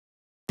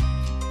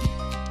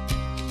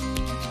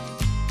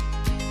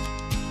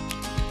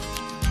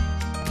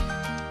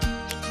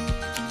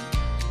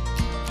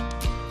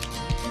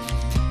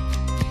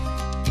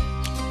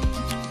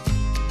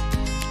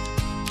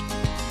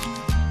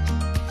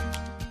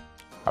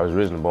I was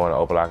originally born in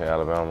Opelika,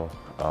 Alabama.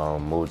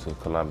 Moved to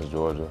Columbus,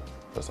 Georgia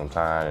for some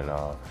time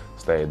and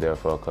stayed there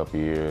for a couple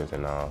years.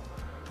 And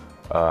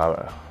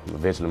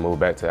eventually moved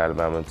back to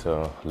Alabama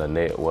to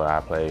Lynette, where I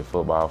played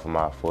football for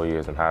my 4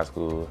 years in high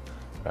school.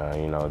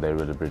 You know, they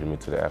really bred me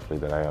to the athlete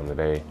that I am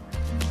today.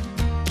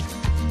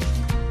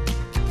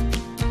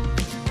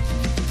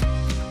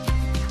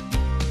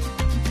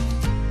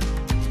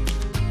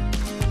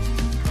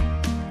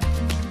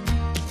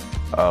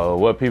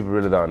 What people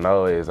really don't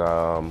know is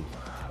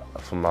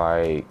from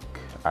like,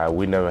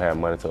 we never had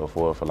money to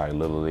afford for like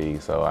Little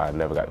League, so I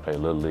never got to play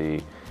Little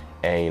League.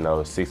 And you know,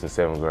 6th and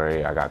 7th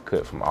grade, I got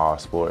cut from all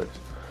sports.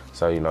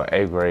 So you know,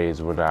 8th grade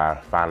is when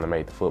I finally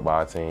made the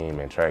football team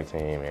and track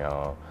team,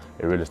 and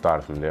it really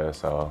started from there.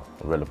 So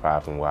I'm really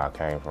proud from where I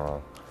came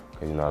from,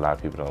 because you know, a lot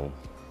of people don't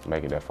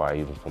make it that far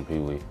even from Pee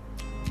Wee.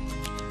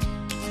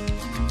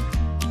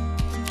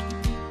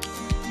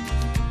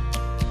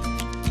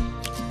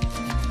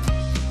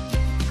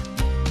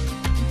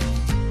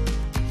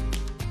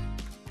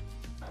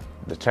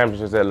 The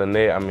championships at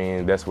Lynette, I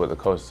mean, that's what the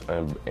coach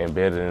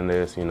embedded in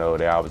this. You know,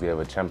 they always have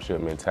a championship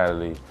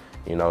mentality.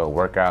 You know,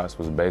 workouts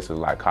was basically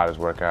like college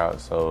workouts.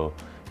 So,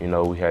 you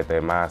know, we had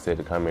that mindset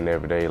to come in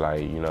every day.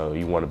 Like, you know,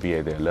 you want to be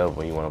at that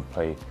level, you want to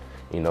play,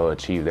 you know,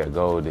 achieve that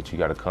goal, that you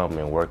got to come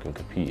and work and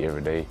compete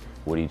every day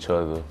with each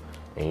other.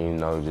 And, you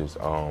know, just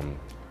all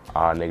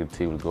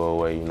negativity go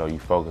away. You know, you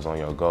focus on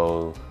your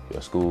goals,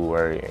 your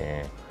schoolwork,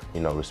 and, you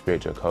know,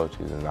 respect your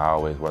coaches and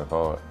always work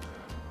hard.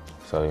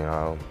 So, you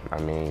know, I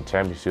mean,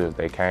 championships,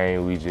 they came,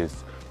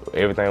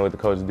 everything what the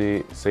coach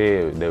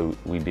said that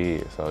we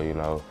did. So, you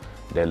know,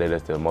 that led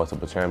us to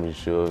multiple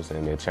championships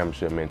and the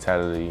championship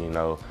mentality, you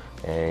know,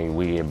 and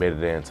we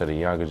embedded that into the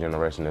younger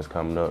generation that's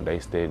coming up. They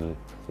still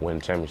win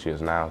championships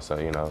now, so,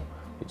 you know,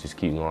 it just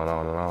keep going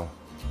on and on.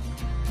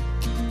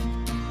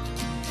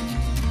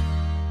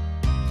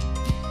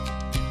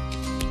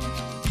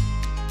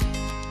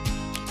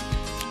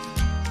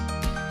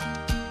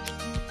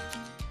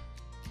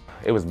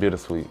 It was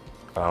bittersweet.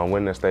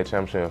 Winning the state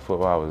championship in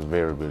football was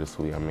very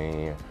bittersweet. I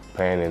mean,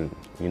 playing in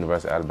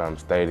University of Alabama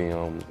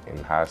Stadium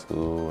in high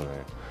school,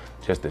 and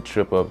just the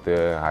trip up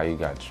there, how you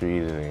got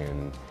treated,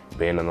 and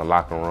being in the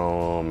locker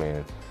room,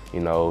 and you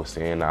know,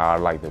 seeing all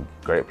like the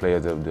great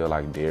players up there,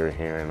 like Derrick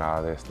Henry and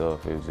all that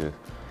stuff. It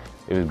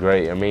was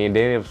great. I mean,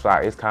 then it's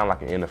kind of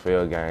like an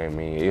NFL game. I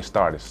mean, it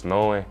started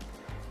snowing,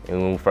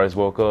 and when we first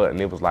woke up, and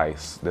it was like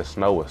the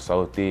snow was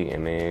so thick,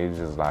 and then it was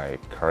just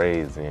like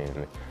crazy,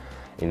 and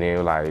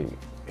then like,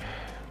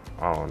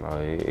 I don't know,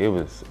 it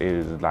was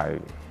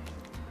like,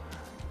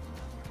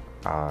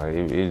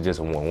 it's just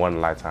a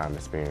one lifetime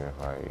experience.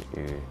 Like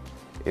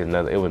it's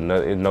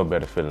no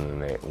better feeling than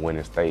that.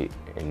 Winning state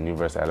in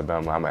University of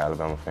Alabama, I'm an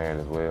Alabama fan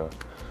as well.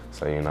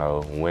 So you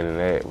know, winning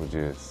that was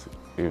it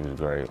was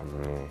great. I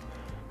mean,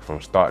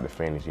 from start to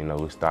finish, you know,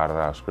 we started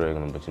out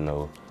struggling, but you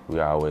know, we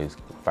always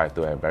fight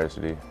through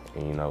adversity,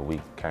 and you know, we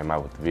came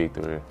out with the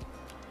victory,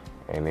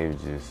 and it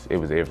was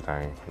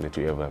everything that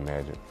you ever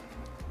imagined.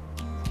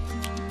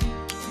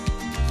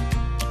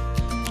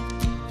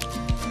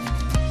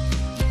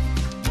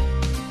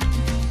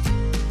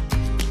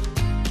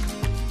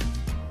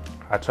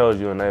 I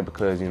chose UNA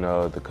because, you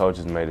know, the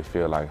coaches made it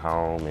feel like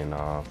home, and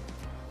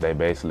they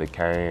basically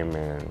came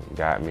and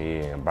got me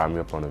and brought me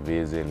up on a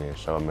visit and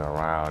showed me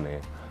around,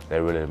 and they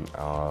really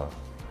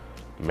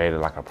made it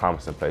like a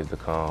promising place to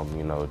come,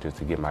 you know, just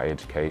to get my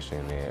education,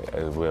 and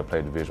as well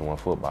play Division I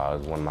football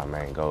is one of my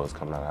main goals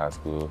coming out of high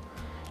school,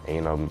 and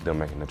you know, them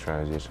making the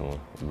transition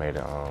made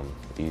it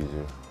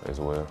easier as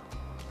well.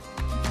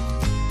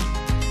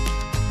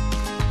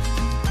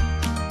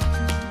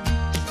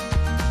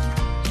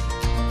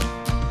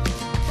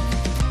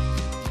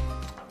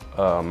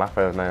 My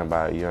favorite thing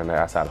about UNA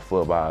outside of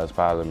football is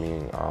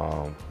probably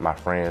my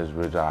friends,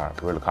 which I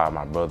really call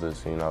my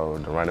brothers. You know,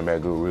 the running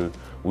back group,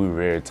 we were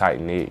very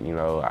tight-knit. You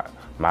know,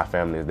 my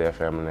family is their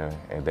family,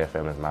 and their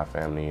family is my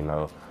family. You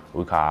know,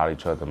 we call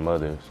each other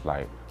mothers.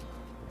 Like,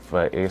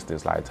 for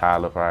instance, like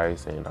Tyler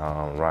Price and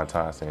Ron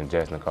Thompson and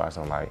Jackson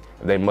Carson, like,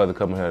 if their mother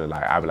come here,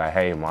 like, I be like,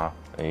 hey, Mom.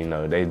 And, you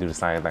know, they do the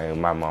same thing with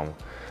my mama.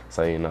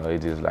 So, you know,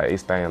 it's just like,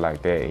 it's things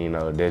like that, you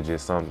know, that's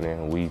just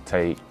something we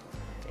take.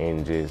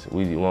 And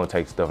we won't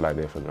take stuff like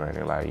that for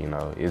granted. Like, you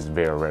know, it's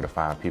very rare to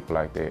find people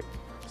like that.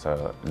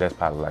 So that's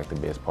probably like the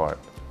best part,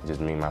 just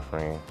me and my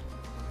friends.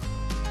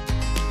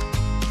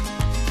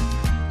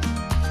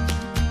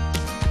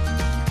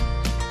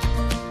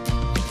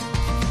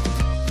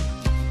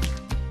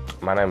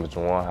 My name is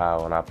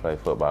Howell, and I play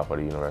football for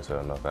the University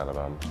of North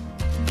Alabama.